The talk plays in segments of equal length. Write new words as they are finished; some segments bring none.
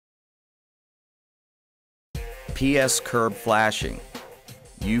PS curb flashing,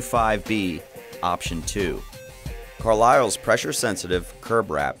 U-5-B, option 2. Carlisle's pressure-sensitive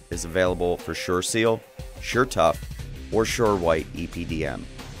curb wrap is available for SureSeal, SureTough, or SureWhite EPDM.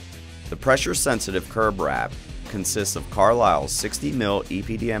 The pressure-sensitive curb wrap consists of Carlisle's 60mm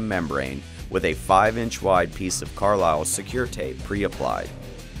EPDM membrane with a 5-inch wide piece of Carlisle secure tape pre-applied.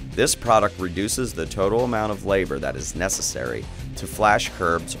 This product reduces the total amount of labor that is necessary to flash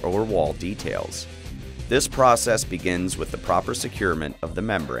curbs or wall details. This process begins with the proper securement of the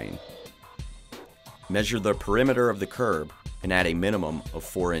membrane. Measure the perimeter of the curb and add a minimum of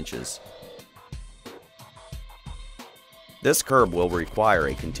 4 inches. This curb will require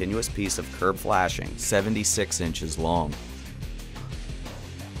a continuous piece of curb flashing 76 inches long.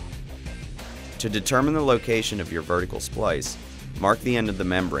 To determine the location of your vertical splice, mark the end of the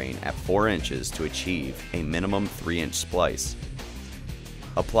membrane at 4 inches to achieve a minimum 3-inch splice.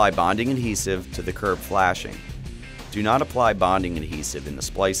 Apply bonding adhesive to the curb flashing. Do not apply bonding adhesive in the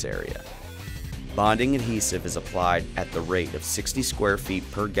splice area. Bonding adhesive is applied at the rate of 60 square feet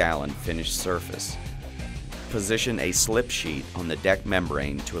per gallon finished surface. Position a slip sheet on the deck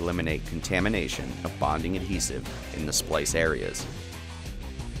membrane to eliminate contamination of bonding adhesive in the splice areas.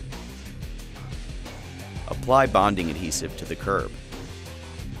 Apply bonding adhesive to the curb.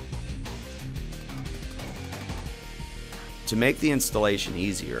 To make the installation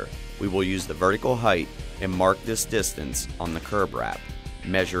easier, we will use the vertical height and mark this distance on the curb wrap,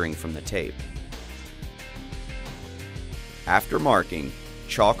 measuring from the tape. After marking,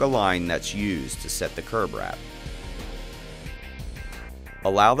 chalk a line that's used to set the curb wrap.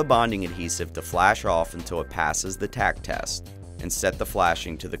 Allow the bonding adhesive to flash off until it passes the tack test, and set the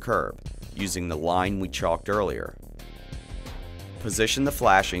flashing to the curb using the line we chalked earlier. Position the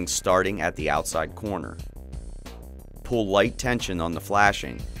flashing starting at the outside corner. Pull light tension on the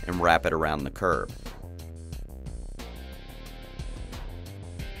flashing and wrap it around the curb.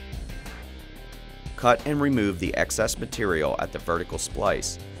 Cut and remove the excess material at the vertical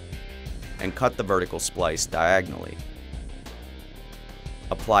splice and cut the vertical splice diagonally.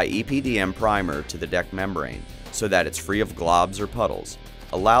 Apply EPDM primer to the deck membrane so that it's free of globs or puddles.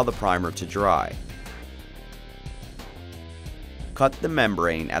 Allow the primer to dry. Cut the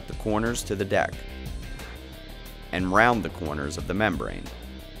membrane at the corners to the deck and round the corners of the membrane.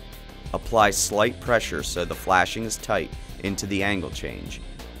 Apply slight pressure so the flashing is tight into the angle change,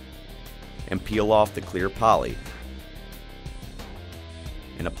 and peel off the clear poly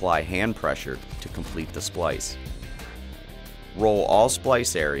and apply hand pressure to complete the splice. Roll all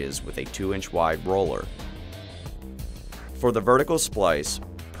splice areas with a 2-inch wide roller. For the vertical splice,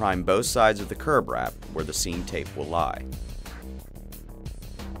 prime both sides of the curb wrap where the seam tape will lie.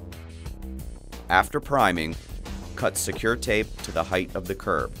 After priming, cut secure tape to the height of the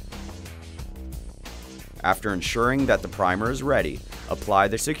curb. After ensuring that the primer is ready, apply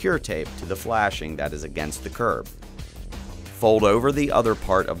the secure tape to the flashing that is against the curb. Fold over the other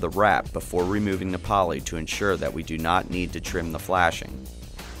part of the wrap before removing the poly to ensure that we do not need to trim the flashing.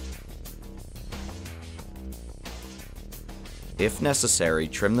 If necessary,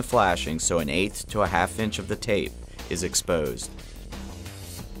 trim the flashing so 1/8 to 1/2 inch of the tape is exposed.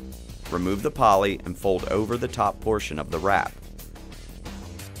 Remove the poly and fold over the top portion of the wrap.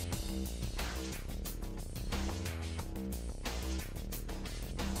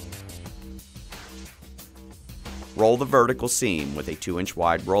 Roll the vertical seam with a 2-inch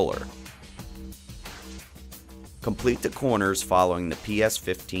wide roller. Complete the corners following the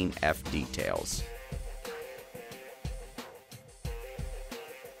PS15F details.